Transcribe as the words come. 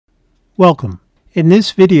Welcome. In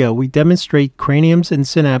this video, we demonstrate Cranium's and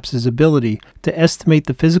Synapse's ability to estimate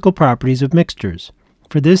the physical properties of mixtures.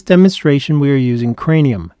 For this demonstration, we are using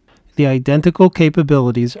Cranium. The identical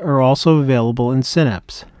capabilities are also available in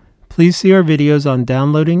Synapse. Please see our videos on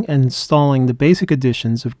downloading and installing the basic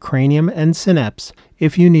editions of Cranium and Synapse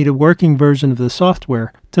if you need a working version of the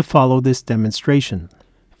software to follow this demonstration.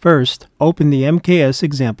 First, open the MKS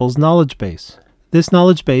Examples knowledge base. This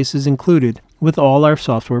knowledge base is included with all our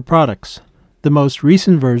software products. The most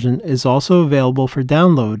recent version is also available for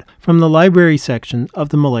download from the library section of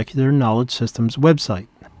the Molecular Knowledge Systems website.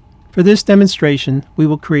 For this demonstration, we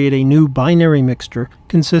will create a new binary mixture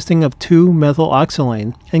consisting of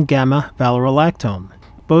 2-methyloxylane and gamma-valerolactone.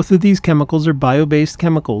 Both of these chemicals are bio-based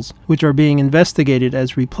chemicals which are being investigated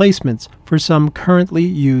as replacements for some currently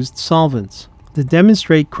used solvents. To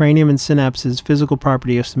demonstrate Cranium and Synapse's physical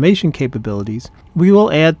property estimation capabilities, we will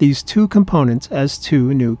add these two components as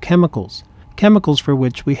two new chemicals for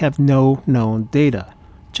which we have no known data.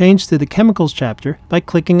 Change to the Chemicals chapter by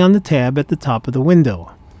clicking on the tab at the top of the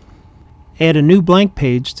window. Add a new blank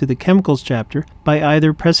page to the Chemicals chapter by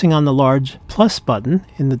either pressing on the large plus button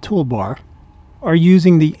in the toolbar or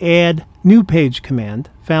using the Add New Page command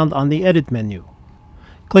found on the Edit menu.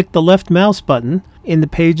 Click the left mouse button in the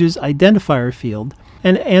page's identifier field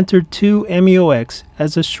and enter 2-MeOX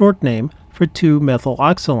as a short name for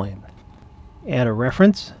 2-methyloxylane. Add a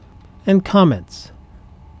reference and comments.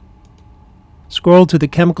 Scroll to the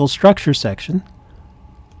Chemical Structure section.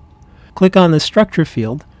 Click on the Structure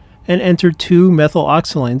field and enter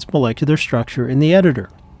 2-methyloxylane's molecular structure in the editor.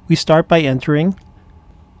 We start by entering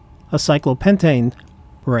a cyclopentane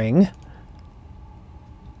ring,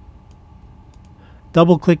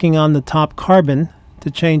 double-clicking on the top carbon to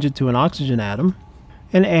change it to an oxygen atom,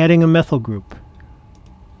 and adding a methyl group.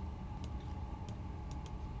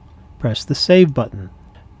 Press the Save button.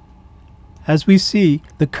 As we see,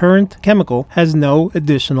 the current chemical has no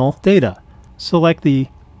additional data. Select the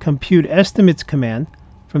Compute Estimates command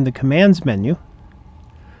from the Commands menu,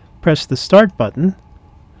 press the Start button,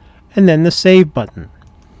 and then the Save button.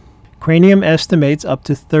 Cranium estimates up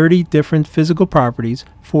to 30 different physical properties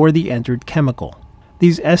for the entered chemical.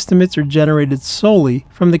 These estimates are generated solely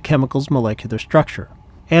from the chemical's molecular structure.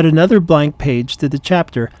 Add another blank page to the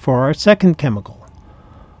chapter for our second chemical.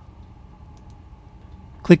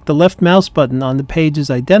 Click the left mouse button on the page's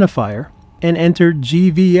identifier and enter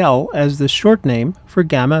GVL as the short name for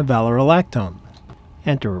gamma-valerolactone.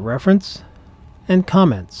 Enter a reference and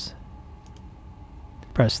comments.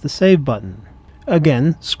 Press the Save button.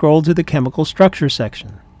 Again, scroll to the Chemical Structure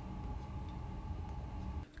section.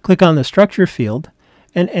 Click on the Structure field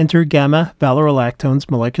and enter gamma-valerolactone's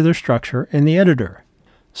molecular structure in the editor.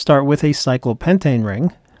 Start with a cyclopentane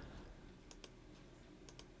ring,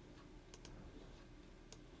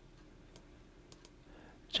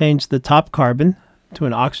 change the top carbon to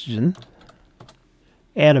an oxygen,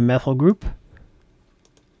 add a methyl group,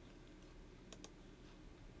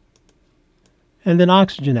 and an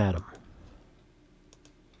oxygen atom,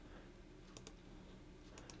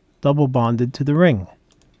 double bonded to the ring.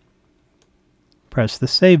 Press the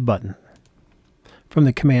Save button. From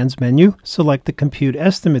the Commands menu, select the Compute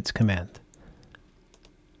Estimates command.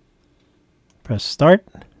 Press Start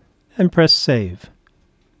and press Save.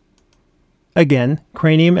 Again,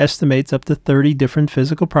 Cranium estimates up to 30 different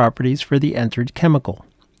physical properties for the entered chemical.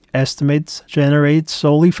 Estimates generated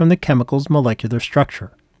solely from the chemical's molecular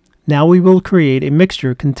structure. Now we will create a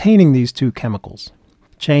mixture containing these two chemicals.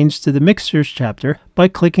 Change to the Mixtures chapter by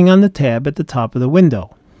clicking on the tab at the top of the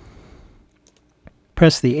window.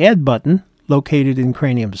 Press the Add button, located in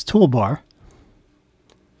Cranium's toolbar,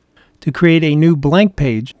 to create a new blank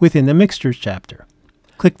page within the Mixtures chapter.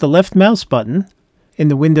 Click the left mouse button in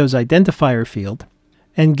the Windows Identifier field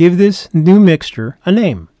and give this new mixture a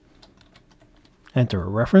name. Enter a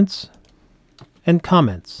reference and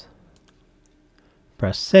comments.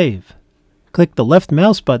 Press Save. Click the left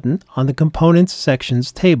mouse button on the Components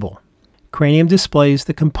Sections table. Cranium displays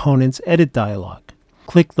the Components Edit dialog.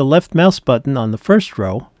 Click the left mouse button on the first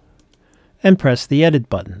row and press the Edit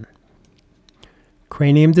button.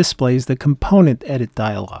 Cranium displays the Component Edit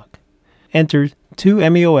dialog. Enter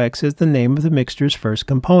 2-MeOX as the name of the mixture's first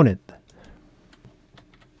component.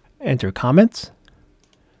 Enter comments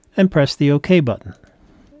and press the OK button.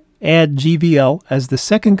 Add GVL as the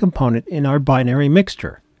second component in our binary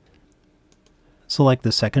mixture. Select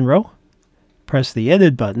the second row, press the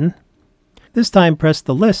Edit button. This time press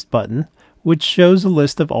the List button, which shows a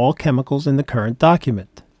list of all chemicals in the current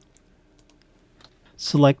document.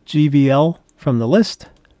 Select GVL from the list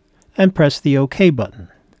and press the OK button.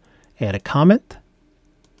 Add a comment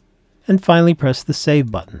and finally press the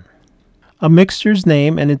Save button. A mixture's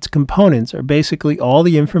name and its components are basically all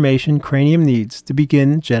the information Cranium needs to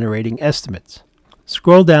begin generating estimates.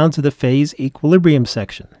 Scroll down to the phase equilibrium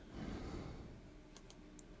section.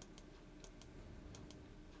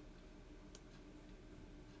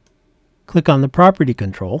 Click on the property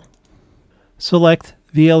control. Select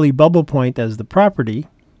VLE bubble point as the property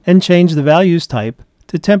and change the values type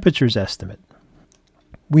to temperatures estimate.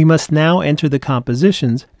 We must now enter the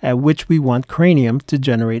compositions at which we want Cranium to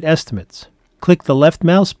generate estimates. Click the left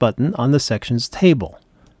mouse button on the sections table.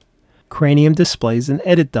 Cranium displays an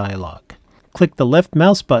edit dialog. Click the left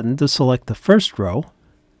mouse button to select the first row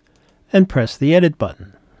and press the edit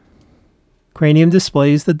button. Cranium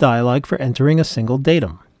displays the dialog for entering a single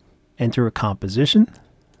datum. Enter a composition,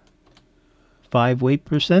 5 weight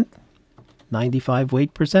percent, 95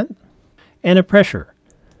 weight percent, and a pressure.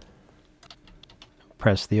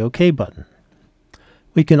 Press the OK button.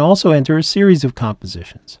 We can also enter a series of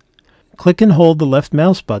compositions. Click and hold the left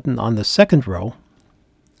mouse button on the second row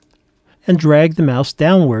and drag the mouse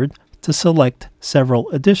downward to select several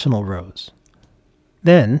additional rows.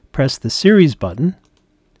 Then press the Series button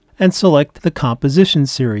and select the Composition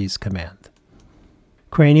Series command.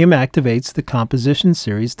 Cranium activates the Composition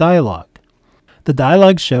Series dialog. The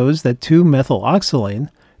dialog shows that 2-methyloxylane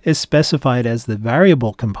is specified as the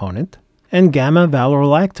variable component and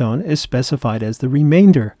gamma-valerolactone is specified as the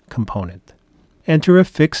remainder component. Enter a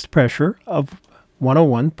fixed pressure of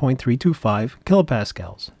 101.325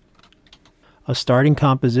 kilopascals, a starting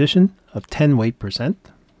composition of 10 weight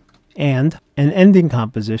percent, and an ending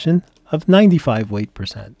composition of 95 weight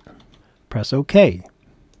percent. Press OK.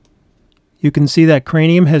 You can see that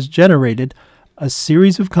Cranium has generated a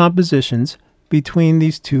series of compositions between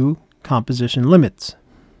these two composition limits.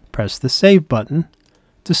 Press the Save button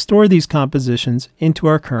to store these compositions into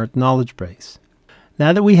our current knowledge base.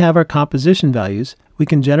 Now that we have our composition values, we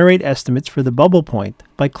can generate estimates for the bubble point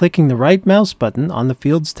by clicking the right mouse button on the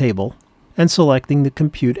fields table and selecting the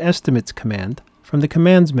Compute Estimates command from the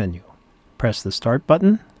Commands menu. Press the Start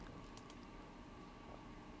button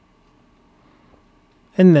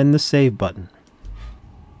and then the Save button.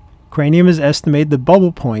 Cranium has estimated the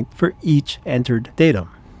bubble point for each entered datum.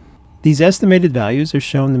 These estimated values are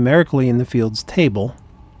shown numerically in the fields table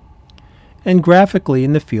and graphically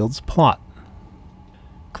in the fields plot.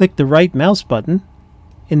 Click the right mouse button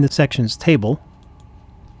in the sections table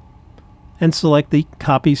and select the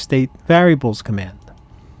Copy State Variables command.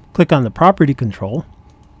 Click on the Property control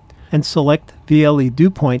and select VLE dew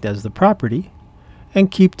point as the property and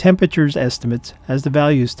keep temperatures estimates as the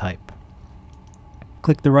values type.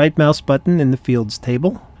 Click the right mouse button in the fields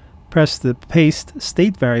table, press the Paste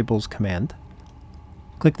State Variables command.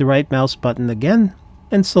 Click the right mouse button again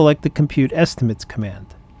and select the Compute Estimates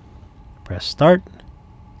command. Press Start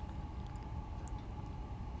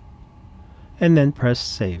and then press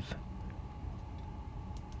Save.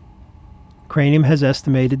 Cranium has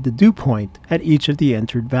estimated the dew point at each of the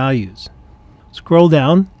entered values. Scroll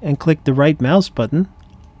down and click the right mouse button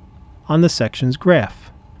on the section's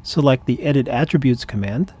graph. Select the Edit Attributes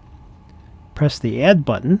command, press the Add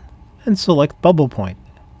button, and select Bubble Point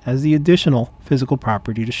as the additional physical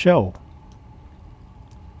property to show.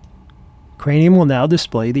 Cranium will now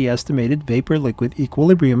display the estimated vapor-liquid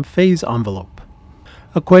equilibrium phase envelope.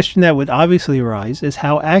 A question that would obviously arise is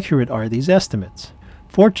how accurate are these estimates?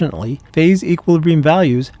 Fortunately, phase equilibrium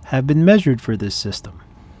values have been measured for this system.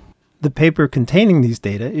 The paper containing these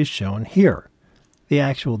data is shown here. The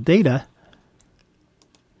actual data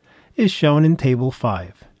is shown in Table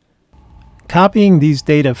 5. Copying these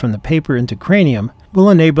data from the paper into Cranium will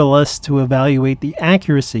enable us to evaluate the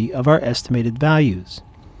accuracy of our estimated values.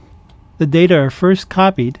 The data are first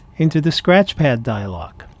copied into the Scratchpad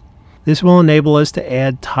dialog. This will enable us to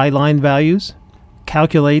add tie line values,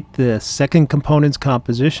 calculate the second component's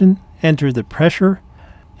composition, enter the pressure,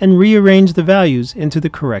 and rearrange the values into the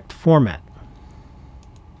correct format.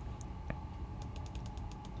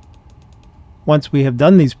 Once we have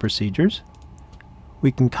done these procedures,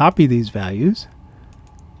 we can copy these values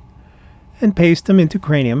and paste them into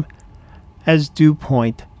Cranium as dew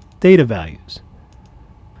point data values.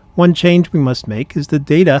 One change we must make is the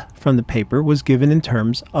data from the paper was given in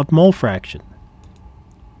terms of mole fraction.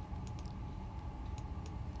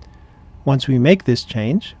 Once we make this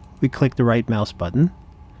change, we click the right mouse button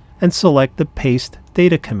and select the Paste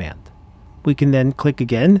Data command. We can then click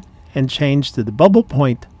again and change to the bubble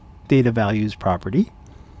point data values property.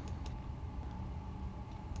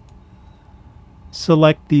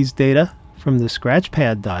 Select these data from the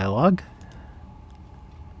Scratchpad dialog.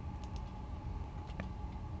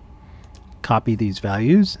 Copy these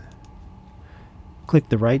values. Click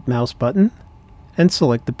the right mouse button and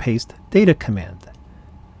select the Paste Data command.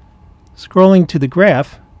 Scrolling to the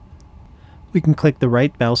graph, we can click the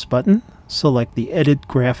right mouse button, select the Edit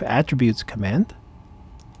Graph Attributes command,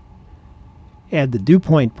 add the dew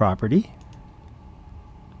point property,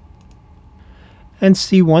 and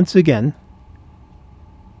see once again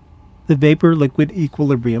the vapor-liquid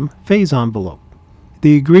equilibrium phase envelope.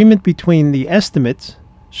 The agreement between the estimates,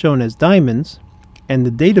 shown as diamonds, and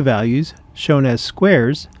the data values, shown as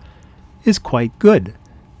squares, is quite good.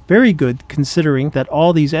 Very good considering that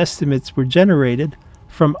all these estimates were generated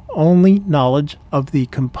from only knowledge of the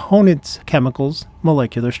component's chemical's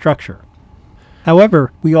molecular structure.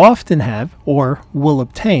 However, we often have, or will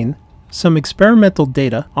obtain, some experimental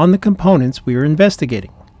data on the components we are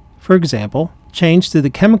investigating. For example, change to the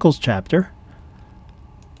chemicals chapter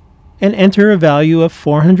and enter a value of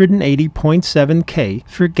 480.7 K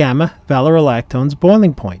for gamma-valerolactone's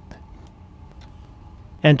boiling point.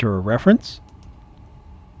 Enter a reference.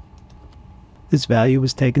 This value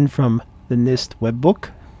was taken from the NIST webbook.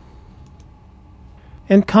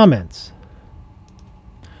 And comments.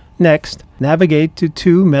 Next, navigate to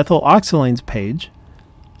 2-methyloxylane's page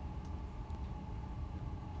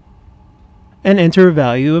and enter a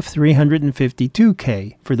value of 352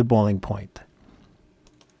 K for the boiling point.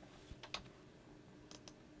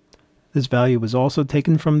 This value was also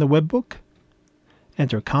taken from the webbook.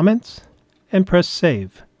 Enter comments and press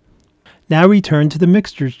Save. Now return to the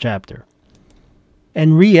mixtures chapter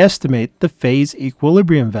and re-estimate the phase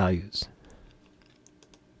equilibrium values.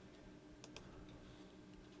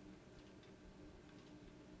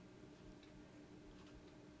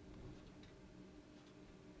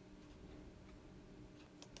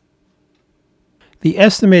 The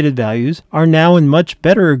estimated values are now in much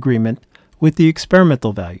better agreement with the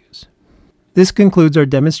experimental values. This concludes our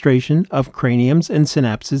demonstration of Cranium's and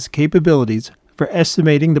Synapse's capabilities for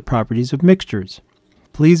estimating the properties of mixtures.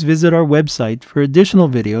 Please visit our website for additional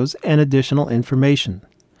videos and additional information.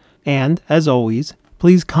 And, as always,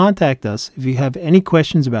 please contact us if you have any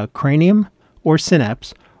questions about Cranium or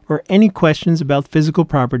Synapse or any questions about physical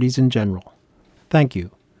properties in general. Thank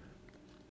you.